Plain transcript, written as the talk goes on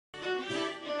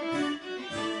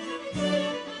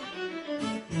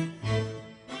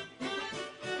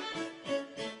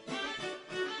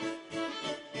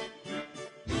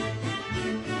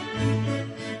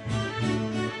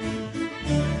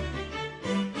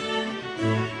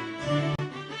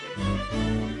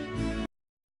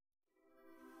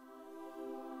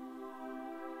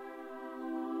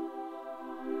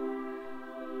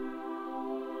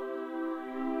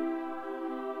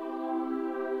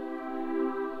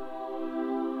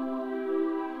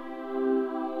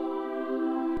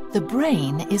The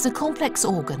brain is a complex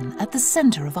organ at the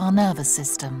center of our nervous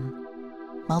system.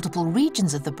 Multiple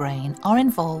regions of the brain are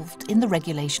involved in the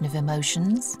regulation of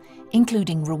emotions,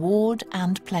 including reward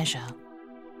and pleasure.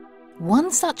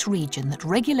 One such region that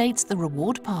regulates the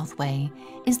reward pathway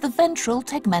is the ventral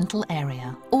tegmental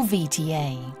area, or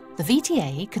VTA. The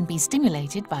VTA can be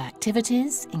stimulated by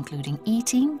activities including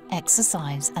eating,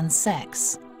 exercise and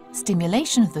sex.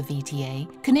 Stimulation of the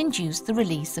VTA can induce the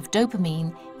release of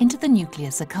dopamine into the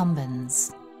nucleus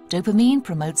accumbens. Dopamine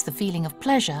promotes the feeling of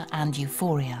pleasure and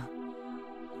euphoria.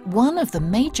 One of the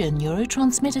major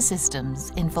neurotransmitter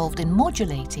systems involved in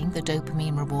modulating the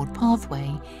dopamine reward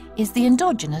pathway is the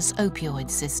endogenous opioid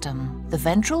system. The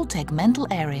ventral tegmental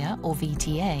area, or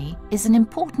VTA, is an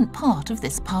important part of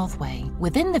this pathway.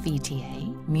 Within the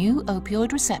VTA,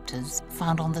 mu-opioid receptors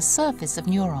found on the surface of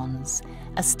neurons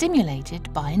are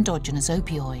stimulated by endogenous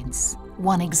opioids.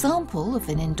 One example of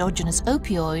an endogenous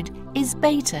opioid is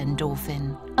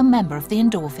beta-endorphin, a member of the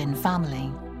endorphin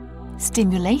family.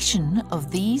 Stimulation of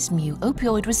these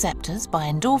mu-opioid receptors by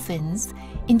endorphins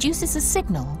induces a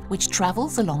signal which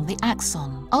travels along the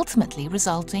axon, ultimately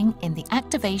resulting in the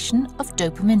activation of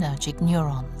dopaminergic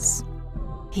neurons.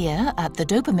 Here, at the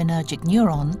dopaminergic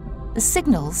neuron, the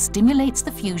signal stimulates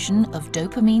the fusion of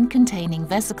dopamine-containing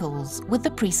vesicles with the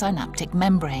presynaptic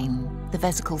membrane. The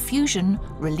vesicle fusion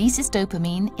releases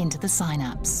dopamine into the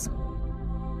synapse.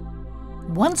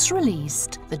 Once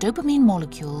released, the dopamine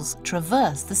molecules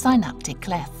traverse the synaptic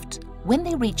cleft. When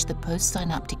they reach the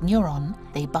postsynaptic neuron,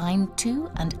 they bind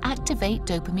to and activate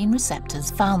dopamine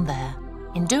receptors found there.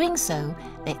 In doing so,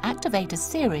 they activate a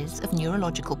series of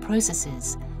neurological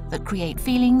processes that create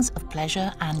feelings of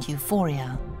pleasure and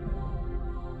euphoria.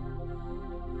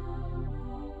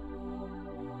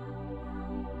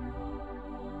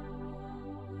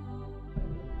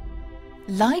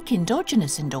 Like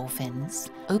endogenous endorphins,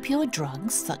 opioid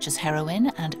drugs such as heroin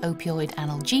and opioid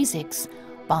analgesics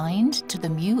bind to the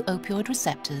mu-opioid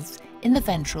receptors in the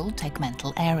ventral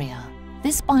tegmental area.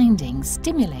 This binding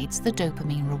stimulates the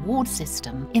dopamine reward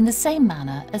system in the same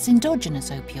manner as endogenous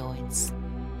opioids.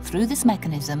 Through this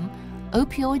mechanism,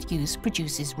 opioid use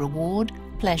produces reward,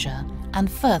 pleasure,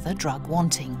 and further drug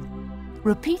wanting.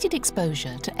 Repeated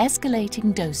exposure to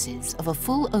escalating doses of a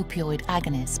full opioid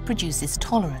agonist produces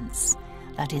tolerance.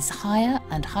 That is, higher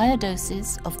and higher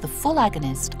doses of the full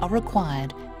agonist are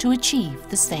required to achieve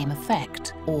the same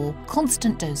effect, or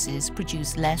constant doses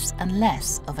produce less and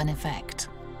less of an effect.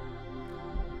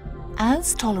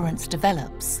 As tolerance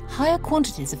develops, higher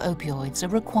quantities of opioids are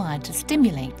required to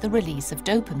stimulate the release of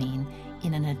dopamine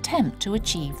in an attempt to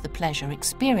achieve the pleasure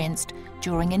experienced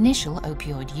during initial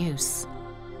opioid use.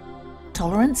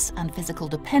 Tolerance and physical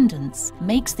dependence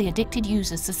makes the addicted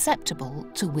user susceptible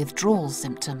to withdrawal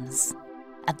symptoms.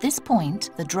 At this point,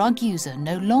 the drug user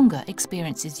no longer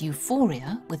experiences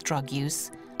euphoria with drug use,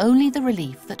 only the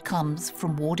relief that comes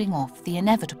from warding off the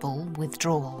inevitable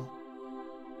withdrawal.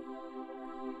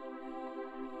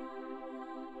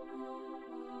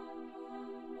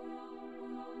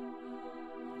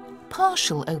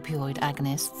 Partial opioid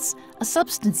agonists are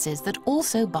substances that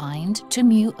also bind to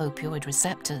mu-opioid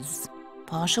receptors.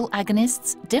 Partial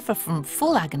agonists differ from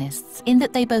full agonists in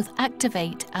that they both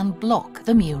activate and block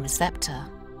the mu receptor.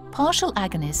 Partial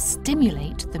agonists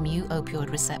stimulate the mu-opioid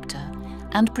receptor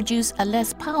and produce a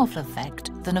less powerful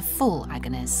effect than a full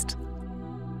agonist.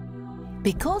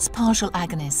 Because partial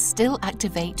agonists still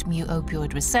activate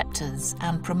mu-opioid receptors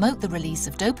and promote the release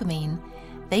of dopamine,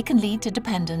 they can lead to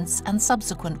dependence and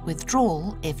subsequent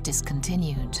withdrawal if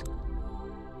discontinued.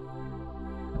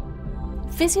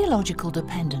 Physiological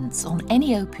dependence on any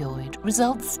opioid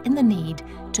results in the need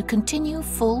to continue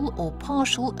full or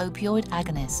partial opioid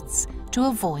agonists to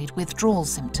avoid withdrawal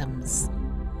symptoms.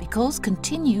 Because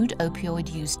continued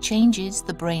opioid use changes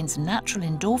the brain's natural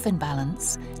endorphin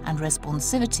balance and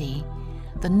responsivity,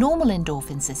 the normal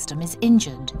endorphin system is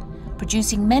injured,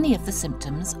 producing many of the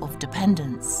symptoms of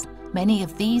dependence. Many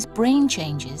of these brain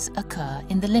changes occur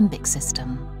in the limbic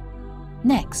system.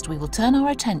 Next, we will turn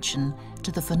our attention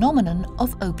to the phenomenon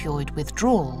of opioid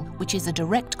withdrawal, which is a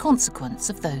direct consequence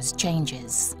of those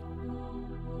changes.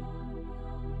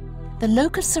 The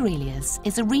locus coeruleus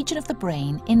is a region of the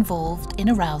brain involved in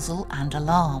arousal and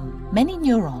alarm. Many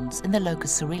neurons in the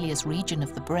locus coeruleus region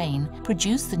of the brain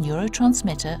produce the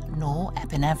neurotransmitter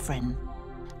norepinephrine.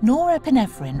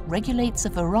 Norepinephrine regulates a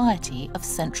variety of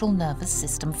central nervous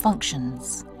system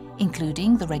functions,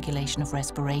 including the regulation of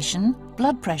respiration,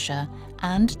 blood pressure,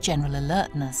 and general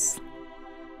alertness.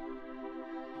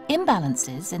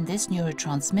 Imbalances in this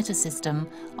neurotransmitter system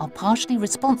are partially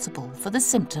responsible for the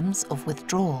symptoms of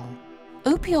withdrawal.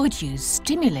 Opioid use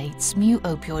stimulates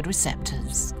mu-opioid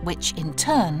receptors, which in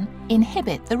turn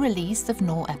inhibit the release of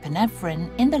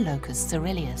norepinephrine in the locus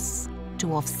coeruleus.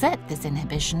 To offset this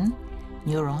inhibition,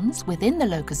 neurons within the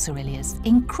locus coeruleus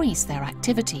increase their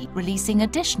activity, releasing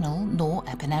additional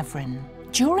norepinephrine.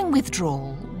 During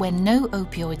withdrawal, when no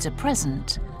opioids are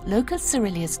present, locus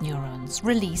coeruleus neurons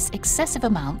release excessive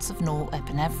amounts of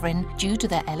norepinephrine due to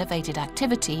their elevated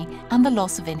activity and the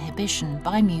loss of inhibition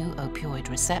by mu-opioid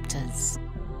receptors.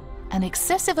 An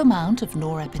excessive amount of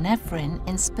norepinephrine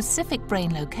in specific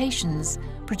brain locations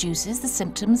produces the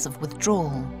symptoms of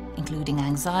withdrawal, including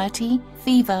anxiety,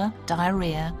 fever,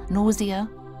 diarrhea, nausea,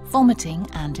 vomiting,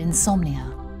 and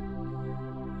insomnia.